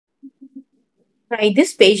Try this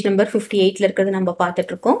page number 58ல இருக்கிறது நம்ம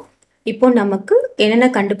பார்த்துட்டு இருக்கோம். இப்போ நமக்கு என்னென்ன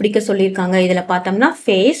கண்டுபிடிக்க சொல்லியிருக்காங்க இதில் பார்த்தோம்னா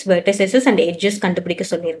ஃபேஸ், வெர்டிசஸ் அண்ட் எட்ஜஸ் கண்டுபிடிக்க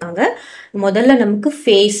சொல்லியிருக்காங்க. முதல்ல நமக்கு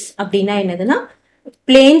ஃபேஸ் அப்படின்னா என்னதுன்னா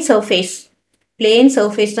பிளேன் சர்ஃபேஸ். பிளேன்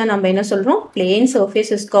சர்ஃபேஸ் தான் நம்ம என்ன சொல்றோம்? Plane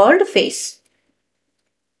surface is called face.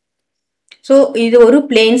 So இது ஒரு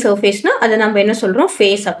பிளேன் சர்ஃபேஸ்னா அதை நம்ம என்ன சொல்றோம்?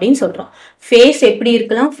 ஃபேஸ் அப்படின்னு சொல்றோம். ஃபேஸ் எப்படி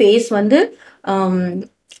இருக்கலாம்? ஃபேஸ் வந்து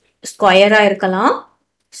ஸ்கொயரா இருக்கலாம்,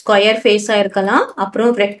 ஸ்கொயர் ஃபேஸா இருக்கலாம்,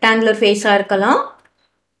 அப்புறம் ரெக்டாங்குலர் ஃபேஸா இருக்கலாம்,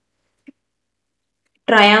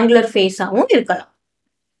 ட்ரையாங்குலர் ஃபேஸாவும் இருக்கலாம்.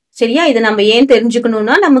 சரியா? இதை நம்ம ஏன்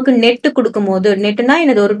தெரிஞ்சுக்கணும்னா நமக்கு நெட் கொடுக்கும் போது, நெட்னா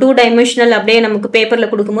என்னது ஒரு 2 டைமென்ஷனல் அப்படியே நமக்கு பேப்பர்ல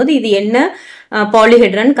கொடுக்கும் போது இது என்ன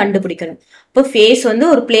பாலிஹெட்ரன் கண்டுபிடிக்கணும். இப்போ ஃபேஸ் வந்து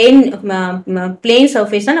ஒரு பிளேன்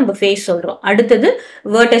சர்ஃபேஸ் தான் நம்ம ஃபேஸ் சொல்றோம். அடுத்தது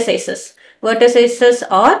வெர்டிசஸ். வெர்டிசஸ்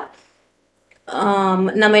ஆர்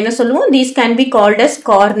நம்ம என்ன சொல்லுவோம்? These can be called as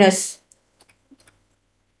corners.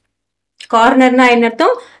 கார்னர்னா என்ன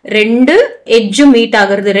அர்த்தம்? ரெண்டு எட்ஜும் மீட்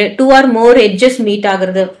ஆகுறது, 2 or more edges மீட்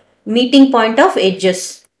ஆகுறது, meeting point of edges.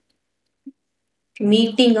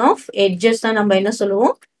 Meeting of edges தான் நம்ம என்ன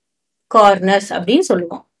சொல்லுவோம்? கார்னர்ஸ் அப்படின்னு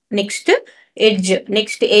சொல்லுவோம். Next edge.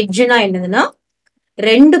 நெக்ஸ்ட் எட்ஜ்னா என்னதுன்னா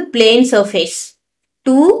ரெண்டு plane surface,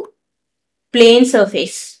 2 plane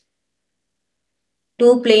surface,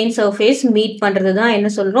 2 plane surface meet பண்றது தான்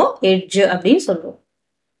என்ன சொல்றோம்? எட்ஜ் அப்படின்னு சொல்றோம்.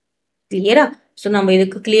 கிளியரா? ஸோ நம்ம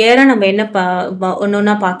இதுக்கு கிளியரா நம்ம என்ன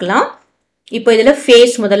ஒன்னொன்னா பார்க்கலாம். இப்போ இதுல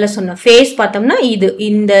ஃபேஸ் முதல்ல சொன்னோம். ஃபேஸ் பார்த்தோம்னா இது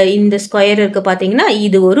இந்த ஸ்கொயர் இருக்கு பாத்தீங்கன்னா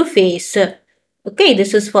இது ஒரு face. Okay,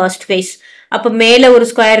 this is first face. அப்ப மேல ஒரு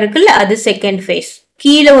ஸ்கொயர் இருக்குல்ல அது செகண்ட் ஃபேஸ்,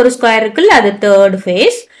 கீழே ஒரு ஸ்கொயர் இருக்குல்ல அது தேர்ட்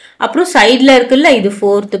ஃபேஸ், அப்புறம் சைட்ல இருக்குல்ல இது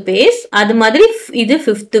ஃபோர்த் ஃபேஸ், அது மாதிரி இது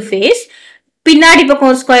ஃபிஃப்த் ஃபேஸ், பின்னாடி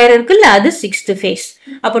பக்கம் ஒரு ஸ்கொயர் இருக்குல்ல அது 6th ஃபேஸ்.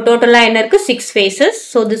 அப்போ டோட்டலா என்ன இருக்கு? 6 faces.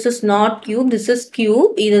 So this is not cube, this is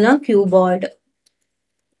cube. இதுதான் கியூபாய்டு.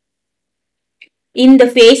 இந்த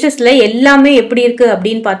ஃபேசஸ்ல எல்லாமே எப்படி இருக்கு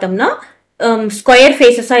அப்படின்னு பார்த்தோம்னா ஸ்கொயர்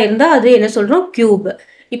ஃபேசஸா இருந்தா அது என்ன சொல்றோம்? கியூப்.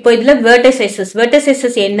 இப்போ இதுல வெர்டிசஸ்.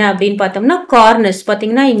 வெர்டிசஸ் என்ன அப்படின்னு பார்த்தோம்னா கார்னர்ஸ்.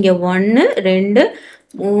 பாத்தீங்கன்னா இங்க 1 2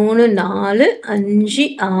 3 4 5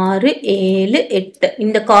 6 7 8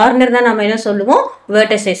 இந்த கார்னர் தான் நம்ம என்ன சொல்லுவோம்?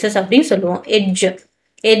 வெர்டிசஸ் அப்படின்னு சொல்லுவோம். எட்ஜ்.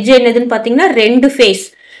 எட்ஜ் என்னதுன்னு பாத்தீங்கன்னா ரெண்டு ஃபேஸ்.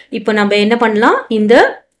 இப்போ நம்ம என்ன பண்ணலாம்? இந்த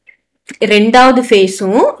ரெண்டாவது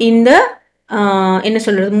ஃபேஸும் இந்த என்ன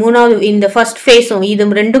சொல்றது மூணாவது இந்த ஃபர்ஸ்ட் ஃபேஸும் இது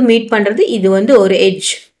ரெண்டும் மீட் பண்றது இது வந்து ஒரு எட்ஜ்.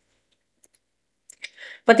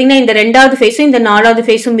 பாத்தீங்கன்னா இந்த ரெண்டாவது ஃபேஸும் இந்த நாலாவது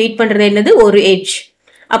ஃபேஸும் மீட் பண்றது என்னது? ஒரு எட்ஜ்.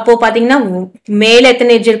 அப்போ பாத்தீங்கன்னா மேல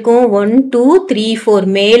எத்தனை எட்ஜ் இருக்கும்? 1 2 3 4.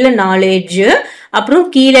 மேல 4 எட்ஜ், அப்புறம்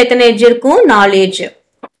கீழே எத்தனை எட்ஜ் இருக்கும்? 4 எட்ஜ்.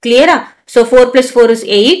 கிளியரா? So 4 + 4 is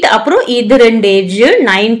 8. அப்புறம் இது 2 எட்ஜ்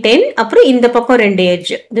 9 10. அப்புறம் இந்த பக்கம் 2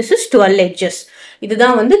 எட்ஜ். This is 12 edges.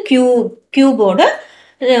 இதுதான் வந்து கியூபோட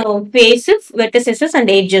ஃபேஸ், வெர்டிசஸ் அண்ட்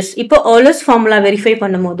எட்ஜஸ். இப்போ ஆலர்ஸ் ஃபார்முலா வெரிஃபை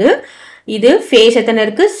பண்ணும்போது இது ஃபேஸ் எத்தனை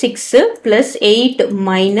இருக்கு? 6 + 8 -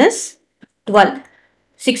 12.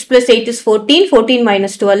 6 + 8 is 14. 14 -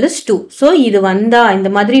 12 is 2. ஸோ இது வந்தா இந்த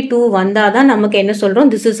மாதிரி 2 வந்தாதான் நமக்கு என்ன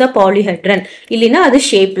சொல்றோம்? This is a பாலிஹெட்ரன். இல்லைன்னா அது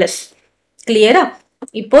ஷேப்லெஸ். கிளியரா?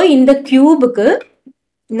 இப்போ இந்த கியூபுக்கு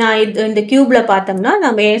நான் இந்த கியூப்ல பார்த்தோம்னா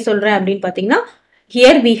நம்ம ஏன் சொல்றேன் அப்படின்னு பாத்தீங்கன்னா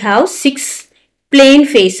here we have 6 plane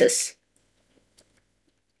faces.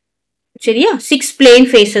 சரியா? 6 பிளேன்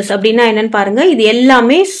ஃபேசஸ் அப்படின்னா என்னன்னு பாருங்க. இது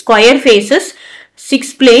எல்லாமே square faces.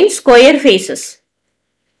 6 plane square faces.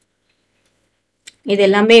 இது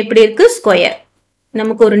எல்லாமே எப்படி இருக்கு? ஸ்கொயர்.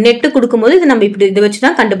 நமக்கு ஒரு நெட் கொடுக்கும்போது இது நம்ம இப்படி இதை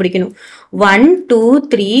வச்சுதான் கண்டுபிடிக்கணும். 1 2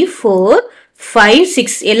 3 4 5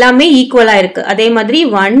 6 எல்லாமே ஈக்குவலா இருக்கு. அதே மாதிரி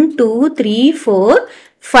 1 2 3 4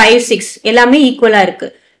 5 6 எல்லாமே ஈக்குவலா இருக்கு.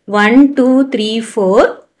 1 2 3 4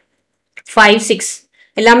 5 6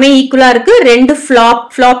 எல்லாமே ஈக்குவலா இருக்கு. ரெண்டு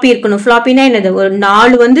ஃபிளாப்பி இருக்கணும். ஃபிளாப்பினா என்னது? ஒரு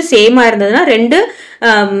 4 வந்து சேமா இருந்ததுன்னா 2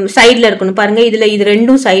 சைட்ல இருக்கணும். பாருங்க இதுல இது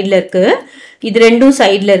ரெண்டும் சைட்ல இருக்கு, இது ரெண்டும்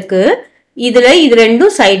சைட்ல இருக்கு, இதுல இது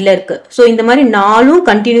ரெண்டும் சைட்ல இருக்கு. ஸோ இந்த மாதிரி 4ம்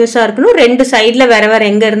கண்டினியூஸா இருக்கணும். 2 சைட்ல வேற வேற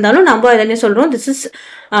எங்க இருந்தாலும் நம்ம அதை என்ன சொல்றோம்? This is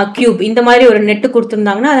cube. இந்த மாதிரி ஒரு நெட்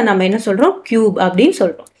கொடுத்துருந்தாங்கன்னா அதை நம்ம என்ன சொல்றோம்? கியூப் அப்படின்னு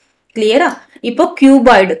சொல்றோம். கிளியரா? இப்போ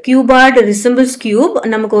கியூபாய்டு. Cuboid resembles cube.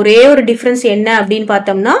 நமக்கு ஒரே ஒரு டிஃபரன்ஸ் என்ன அப்படின்னு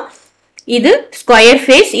பார்த்தோம்னா இது ஸ்கொயர்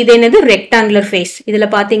ஃபேஸ், இது என்னது? Rectangular face. இதுல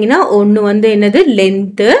பாத்தீங்கன்னா ஒன்னு வந்து என்னது?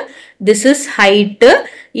 லென்த். This is height.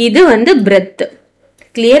 இது வந்து பிரெத்.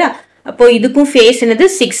 கிளியரா? அப்போ இதுக்கும் ஃபேஸ் என்னது?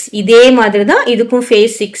 6. இதே மாதிரி தான் இதுக்கும்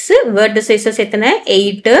ஃபேஸ் 6. வெர்டிசஸ் எத்தனை?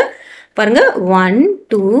 8. பாருங்க 1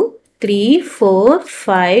 2 3 4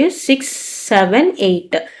 5 6 7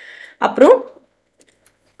 8. அப்புறம்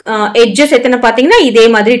எட்ஜஸ் எத்தனை பாத்தீங்கன்னா இதே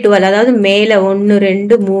மாதிரி 12. அதாவது மேல 1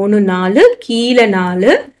 2 3 4, கீழே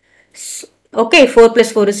 4. Okay, 4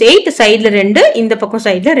 + 4 is 8. சைட்ல 2, இந்த பக்கம்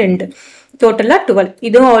சைட்ல 2. டோட்டலா 12.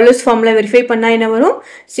 இதுவும் ஆல்வேஸ் ஃபார்முலா வெரிஃபை பண்ணா என்ன வரும்?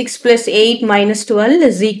 6 plus 8 minus 12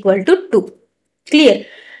 is equal to 2. Clear?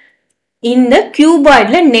 இந்த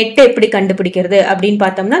cuboidல நெட் எப்படி கண்டுபிடிக்கிறது அப்படின்னு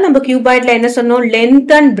பார்த்தோம்னா, நம்ம cuboidல என்ன சொன்னோம்?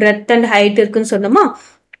 Length and breadth and height இருக்குன்னு சொன்னோமா?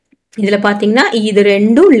 இதுல பாத்தீங்கன்னா இது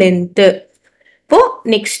ரெண்டும் லென்த். இப்போ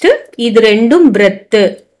நெக்ஸ்ட் இது ரெண்டும் பிரெத்.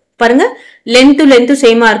 பாருங்க, லென்த்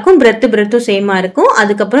சேமா இருக்கும், பிரெத் சேமா இருக்கும்.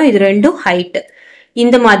 அதுக்கப்புறம் இது ரெண்டும் ஹைட்.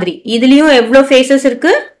 இந்த மாதிரி இதுலயும் எவ்வளவு ஃபேஸஸ்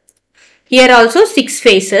இருக்கு? Here also 6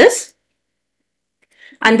 faces.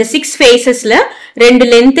 அந்த 6 ஃபேஸஸ்ல ரெண்டு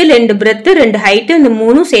லென்த், ரெண்டு பிரெத், ரெண்டு ஹைட், இந்த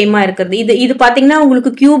மூணும் சேமா இருக்குது. இது பாத்தீங்கன்னா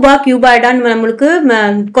உங்களுக்கு கியூபாய்டான்னு நம்மளுக்கு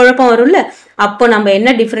குழப்பம் வரும்ல. அப்போ நம்ம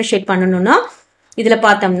என்ன டிஃபரன்ஷியேட் பண்ணணும்னா, இதுல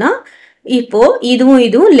பார்த்தோம்னா இப்போ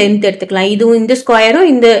இதுவும் லென்த் எடுத்துக்கலாம். இதுவும் இந்த ஸ்கொயரும்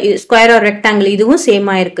இந்த ஸ்கொயர் ஆர் ரெக்டாங்கிள் இதுவும்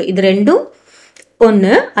சேமா இருக்கு. இது ரெண்டும்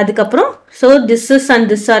ஒன்னு. அதுக்கப்புறம் so this is and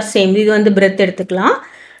this are same. இது வந்து பிரெத் எடுத்துக்கலாம்.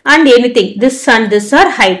 and anything this and this are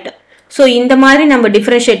height. so இந்த மாதிரி நம்ம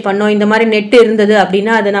டிஃபரன்ஷியேட் பண்ணோம். இந்த மாதிரி நெட் இருந்தது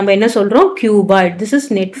அப்படின்னா அதை நம்ம என்ன சொல்றோம்? cuboid. this is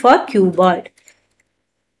net for cuboid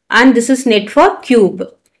and this is net for cube.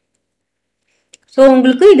 so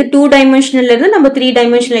உங்களுக்கு இது 2 டைமென்ஷனல்ல இருந்து நம்ம 3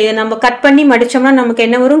 டைமென்ஷனல் இதை நம்ம கட் பண்ணி மடிச்சோம்னா நமக்கு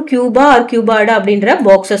என்ன வரும்? கியூபா ஆர் கியூபாய்டா அப்படின்ற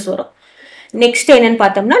பாக்ஸஸ் வரும். நெக்ஸ்ட் என்னன்னு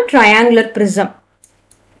பார்த்தோம்னா ட்ரையாங்குலர் பிரிசம்.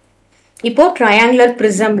 இப்போ ட்ரையாங்குலர்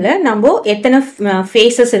பிரிசம்ல நம்ம எத்தனை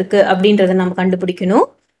ஃபேஸஸ் இருக்கு அப்படின்றத நம்ம கண்டுபிடிக்கணும்.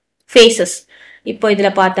 ஃபேஸஸ் இப்போ இதுல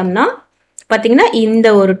பார்த்தோம்னா பாத்தீங்கன்னா இந்த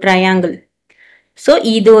ஒரு ட்ரையாங்கிள். ஸோ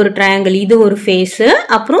இது ஒரு ட்ரையாங்கிள், இது ஒரு ஃபேஸ்,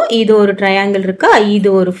 அப்புறம் இது ஒரு ட்ரையாங்கிள் இருக்கா, இது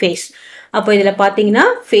ஒரு ஃபேஸ். அப்போ இதுல பாத்தீங்கன்னா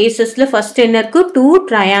ஃபேஸஸ்ல ஃபர்ஸ்ட் என்ன இருக்கு? 2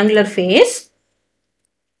 triangular face.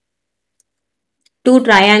 2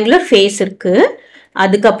 triangular face இருக்கு.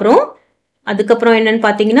 அதுக்கப்புறம் என்னன்னு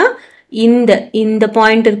பாத்தீங்கன்னா இந்த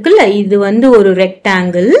பாயிண்ட் இருக்குல்ல, இது வந்து ஒரு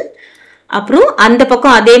ரெக்டாங்கிள். அப்புறம் அந்த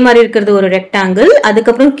பக்கம் அதே மாதிரி இருக்கிறது ஒரு ரெக்டாங்கிள்.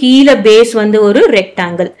 அதுக்கப்புறம் கீழே பேஸ் வந்து ஒரு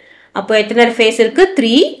ரெக்டாங்கிள். அப்போ எத்தனை ஃபேஸ் இருக்கு?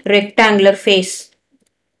 3 rectangular face.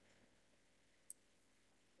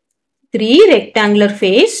 3 rectangular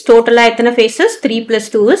face. டோட்டலா எத்தனை ஃபேஸஸ்? 3 plus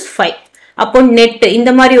 2 is 5. அப்போ நெட்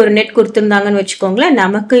இந்த மாதிரி ஒரு நெட் கொடுத்திருந்தாங்கன்னு வச்சுக்கோங்களேன்.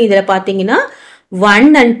 நமக்கு இதுல பாத்தீங்கன்னா 1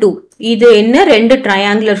 and 2 இது என்ன? 2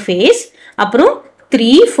 triangular face. அப்புறம்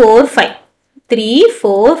 3 4 5 3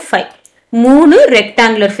 4 5 3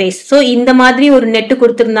 rectangular face. so இந்த மாதிரி ஒரு நெட்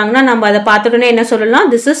கொடுத்திருந்தாங்கன்னா நம்ம அதை பார்த்துட்டோன்னே என்ன சொல்லலாம்?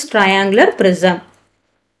 this is triangular prism.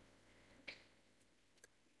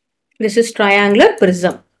 this is triangular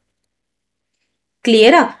prism.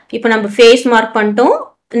 கிளியரா? இப்போ நம்ம ஃபேஸ் மார்க் பண்ணிட்டோம்.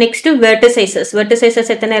 நெக்ஸ்ட்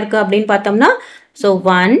வெர்டிசைசஸ் எத்தனை இருக்கு அப்படின்னு பார்த்தோம்னா, so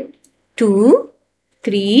 1 2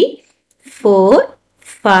 3 4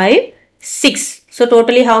 5 6. so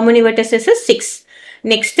totally how many vertices? 6.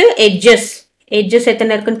 next edges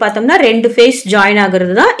எத்தனை இருக்குன்னு பார்த்தோம்னா, ரெண்டு ஃபேஸ் ஜாயின்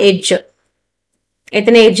ஆகுறது தான் எட்ஜ்.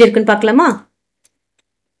 எத்தனை எட்ஜ் இருக்குன்னு பார்க்கலாமா?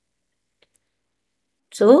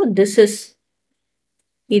 so this is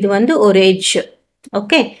இது வந்து ஒரு எட்ஜ்.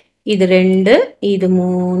 ஓகே, இது 2, இது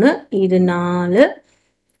 3, இது 4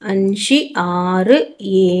 5 6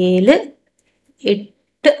 7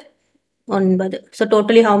 8 9. so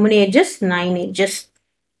totally how many edges? 9 edges.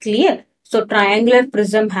 clear? so triangular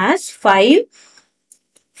prism has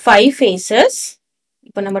 5 faces.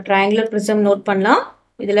 இப்போ நம்ம triangular prism நோட் பண்ணலாம்.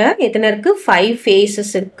 இதுல எத்தனை இருக்கு? 5 faces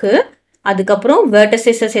இருக்கு. அதுக்கப்புறம்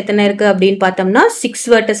vertices எத்தனை இருக்கு அப்படின்னு பார்த்தோம்னா 6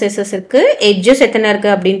 vertices இருக்கு. edges எத்தனை இருக்கு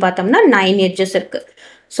அப்படின்னு பார்த்தோம்னா 9 edges இருக்கு.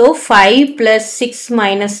 so 5 plus 6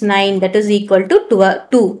 minus 9 that is equal to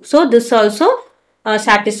 2. so this also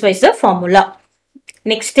satisfies the formula.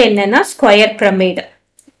 next என்னன்னா square pyramid.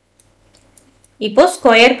 இப்போ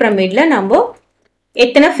square pyramidல நம்ம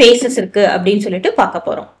எத்தனை ஃபேஸஸ் இருக்கு அப்படின்னு சொல்லிட்டு பார்க்க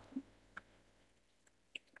போறோம்.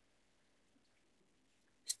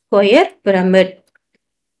 Square pyramid.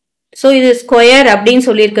 சோ இது ஸ்கொயர் அப்படின்னு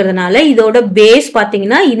சொல்லி இருக்கிறதுனால இதோட பேஸ்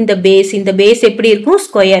பாத்தீங்கன்னா இந்த பேஸ் எப்படி இருக்கும்?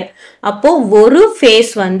 ஸ்கொயர். அப்போ ஒரு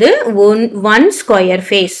ஃபேஸ் வந்து 1 ஸ்கொயர்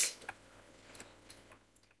ஃபேஸ்.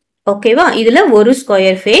 ஓகேவா? இதுல ஒரு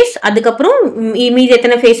ஸ்கொயர் ஃபேஸ். அதுக்கப்புறம் மீதி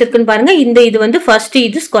எத்தனை ஃபேஸ் இருக்குன்னு பாருங்க. இது வந்து ஃபர்ஸ்ட்,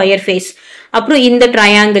 இது ஸ்கொயர் ஃபேஸ். அப்புறம் இந்த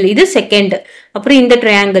ட்ரையாங்கிள் இது செகண்ட். அப்புறம் இந்த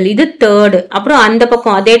ட்ரையாங்கிள் இது தேர்ட். அப்புறம் அந்த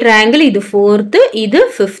பக்கம் அதே ட்ரையாங்கிள் இது ஃபோர்த், இது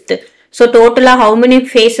ஃபிஃப்த். ஸோ டோட்டலா ஹவு மெனி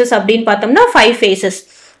ஃபேஸஸ் அப்படின்னு பார்த்தோம்னா 5 ஃபேஸஸ்.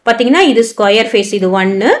 பாத்தீங்கன்னா இது ஸ்கொயர் ஃபேஸ், இது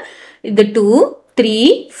 1, இது 2 3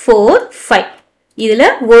 4 5. இதுல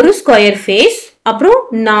ஒரு ஸ்கொயர் ஃபேஸ், அப்புறம்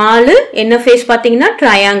 4 என்ன ஃபேஸ் பாத்தீங்கன்னா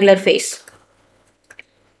ட்ரையாங்குலர் ஃபேஸ்.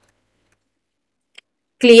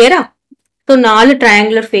 கிளியரா? ஸோ 4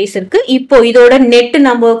 ட்ரையாங்குலர் ஃபேஸ் இருக்கு. இப்போ இதோட நெட்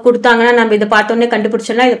நம்ம கொடுத்தாங்கன்னா நம்ம இதை பார்த்தோன்னே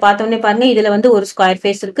கண்டுபிடிச்சிடலாம். இதை பார்த்தோன்னே பாருங்க, இதுல வந்து ஒரு ஸ்கொயர்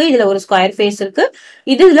ஃபேஸ் இருக்கு, இதுல ஒரு ஸ்கொயர் ஃபேஸ் இருக்கு,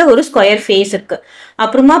 இதுல ஒரு ஸ்கொயர் ஃபேஸ் இருக்கு.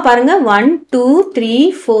 அப்புறமா பாருங்க 1 2 3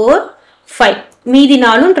 4 5 மீதி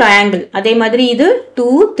 4 ட்ரையாங்கிள். அதே மாதிரி இது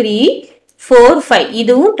 2 3 4 5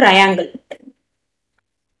 இதுவும் ட்ரையாங்கிள்.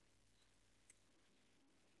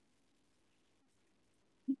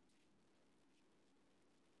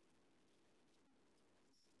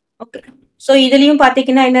 ஓகே. ஸோ இதுலயும்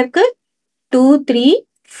பாத்தீங்கன்னா என்ன இருக்கு 2 3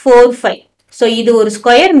 4 5. ஸோ இது ஒரு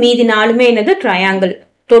ஸ்கொயர், மீதி நாலுமே என்னது triangle.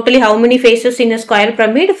 Totally how many faces in a square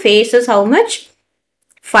pyramid? Faces how much?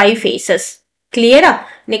 5 faces. Clear?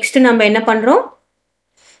 Next நம்ம என்ன பண்றோம்?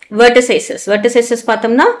 Vertices. Vertices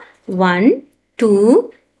பார்த்தோம்னா 1 2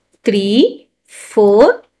 3 4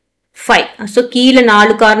 5. ஸோ கீழே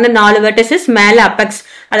 4 கார்னர் 4 vertices, மேல apex.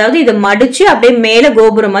 அதாவது இதை மடிச்சு அப்படியே மேல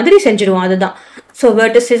கோபுரம் மாதிரி செஞ்சிருவோம். அதுதான். So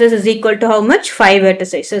vertices is equal to how much? 5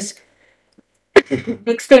 vertices.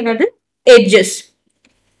 Next என்னது? Edges.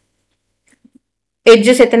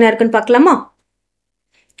 Edges எத்தனை இருக்குன்னு பார்க்கலாமா?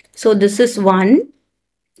 So this is 1.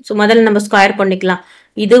 So முதல்ல நம்ம ஸ்கொயர் பண்ணிக்கலாம்.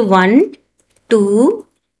 இது 1 2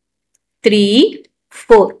 3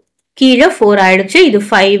 4. கீழே 4 ஆயிடுச்சு. இது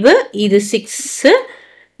 5, இது 6,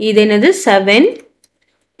 இது என்னது 7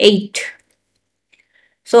 8.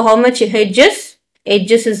 So how much edges?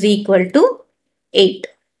 Edges is equal to 8.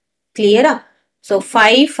 Clear? So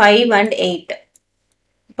 5 5 and 8.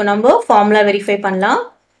 இப்போ நம்ம ஃபார்முலா வெரிஃபை பண்ணலாம்.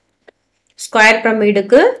 Square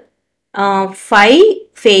பிரமிடுக்கு 5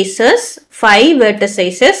 faces, 5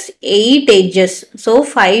 vertices, 8 edges. So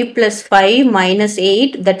 5 plus 5 minus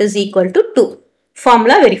 8, that is equal to 2.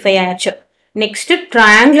 Formula verify ஆயாச்சு. Next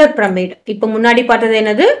triangular pyramid. இப்போ முன்னாடி பார்த்தது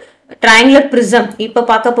என்னது? Triangular prism. இப்போ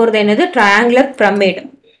பார்க்க போறது என்னது? Triangular pyramid.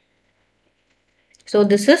 So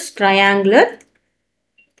this is triangular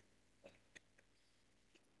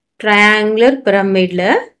pyramidல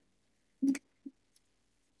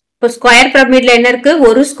இப்போ ஸ்கொயர் பிரமிட்ல என்ன இருக்கு?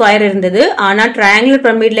 ஒரு ஸ்கொயர் இருந்தது. ஆனா ட்ரையாங்குலர்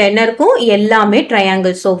பிரமிட்ல என்ன இருக்கும்? எல்லாமே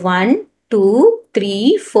ட்ரையாங்கிள். ஸோ 1 2 3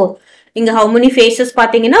 4. இங்க how many faces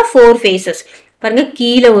பாத்தீங்கன்னா 4 faces. பாருங்க,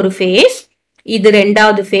 கீழே ஒரு ஃபேஸ், இது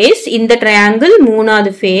ரெண்டாவது ஃபேஸ், இந்த ட்ரையாங்கிள்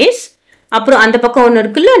மூணாவது ஃபேஸ், அப்புறம் அந்த பக்கம் ஒன்று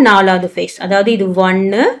இருக்குல்ல நாலாவது ஃபேஸ். அதாவது இது 1,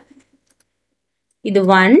 இது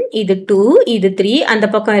 1, இது 2, இது 3, அந்த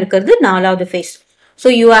பக்கம் இருக்கிறது நாலாவது face. So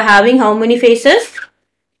you are having how many faces?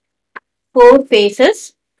 4 faces.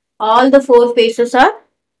 All the 4 faces are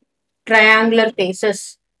triangular faces.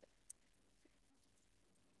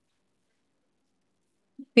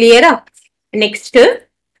 Clear? Next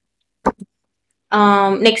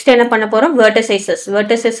என்ன பண்ண போறோம்? Vertices.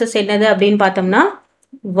 Vertices என்னது அப்படின்னு பார்த்தோம்னா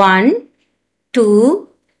 1 2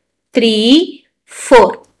 3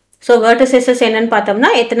 4. ஸோ vertices என்னன்னு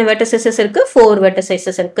பார்த்தோம்னா எத்தனை vertices இருக்கு? 4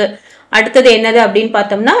 vertices இருக்கு. அடுத்தது என்னது அப்படின்னு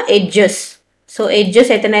பார்த்தோம்னா edges. ஸோ edges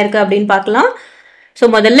எத்தனை இருக்கு அப்படின்னு பார்க்கலாம். ஸோ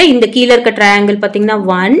முதல்ல இந்த கீழே இருக்க ட்ரையாங்கிள் பார்த்தீங்கன்னா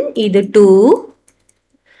 1, இது 2,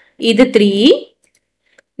 இது 3,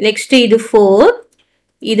 நெக்ஸ்ட் இது 4,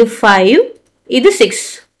 இது 5, இது 6.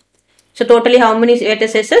 So totally how many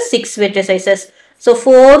vertices? 6 vertices. So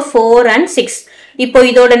 4 4 and 6. இப்போ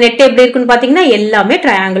இதோட நெட் எப்படி இருக்குன்னு பார்த்தீங்கன்னா எல்லாமே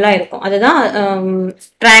ட்ரையாங்கிளா இருக்கும். அதுதான்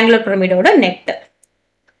triangular பிரமிடோட net.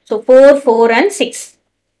 So 4 4 and 6.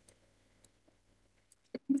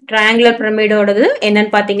 triangular pyramid ஓடது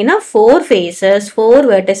என்னன்னு பார்த்தீங்கன்னா 4 faces, 4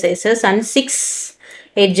 vertices and 6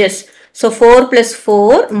 edges. So 4 plus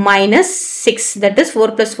 4 minus 6, that is 4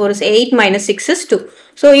 plus 4 is 8 minus 6 is 2.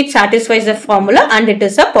 So it satisfies the formula and it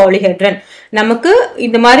is a polyhedron. நமக்கு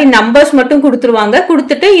இந்த மாதிரி நம்பர்ஸ் மட்டும் கொடுத்துருவாங்க,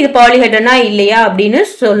 கொடுத்துட்டு இது பாலிஹெட்ரனா இல்லையா அப்படின்னு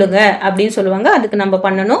சொல்லுங்க அப்படின்னு சொல்லுவாங்க. அதுக்கு நம்ம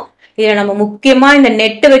பண்ணணும். இதில் நம்ம முக்கியமாக இந்த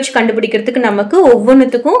நெட்டை வச்சு கண்டுபிடிக்கிறதுக்கு நமக்கு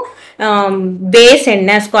ஒவ்வொன்றுத்துக்கும் பேஸ்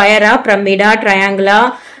என்ன, ஸ்கொயரா பிரமிடா ட்ரையாங்கிளா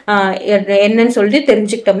என்னன்னு சொல்லிட்டு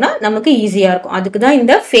தெரிஞ்சுக்கிட்டோம்னா நமக்கு ஈஸியாக இருக்கும். அதுக்கு தான்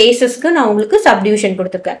இந்த ஃபேஸஸ்க்கு நான் உங்களுக்கு சப்டிவிஷன்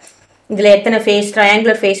கொடுத்துருக்கேன். இதில் எத்தனை ஃபேஸ்,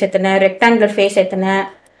 ட்ரையாங்குலர் ஃபேஸ் எத்தனை, ரெக்டாங்குலர் ஃபேஸ் எத்தனை,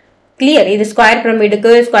 கிளியர். இது ஸ்கொயர்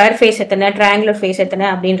பிரமிடுக்கு ஸ்கொயர் ஃபேஸ் எத்தனை, ட்ரையாங்குலர் ஃபேஸ் எத்தனை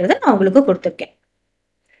அப்படின்றத நான் உங்களுக்கு கொடுத்துருக்கேன்.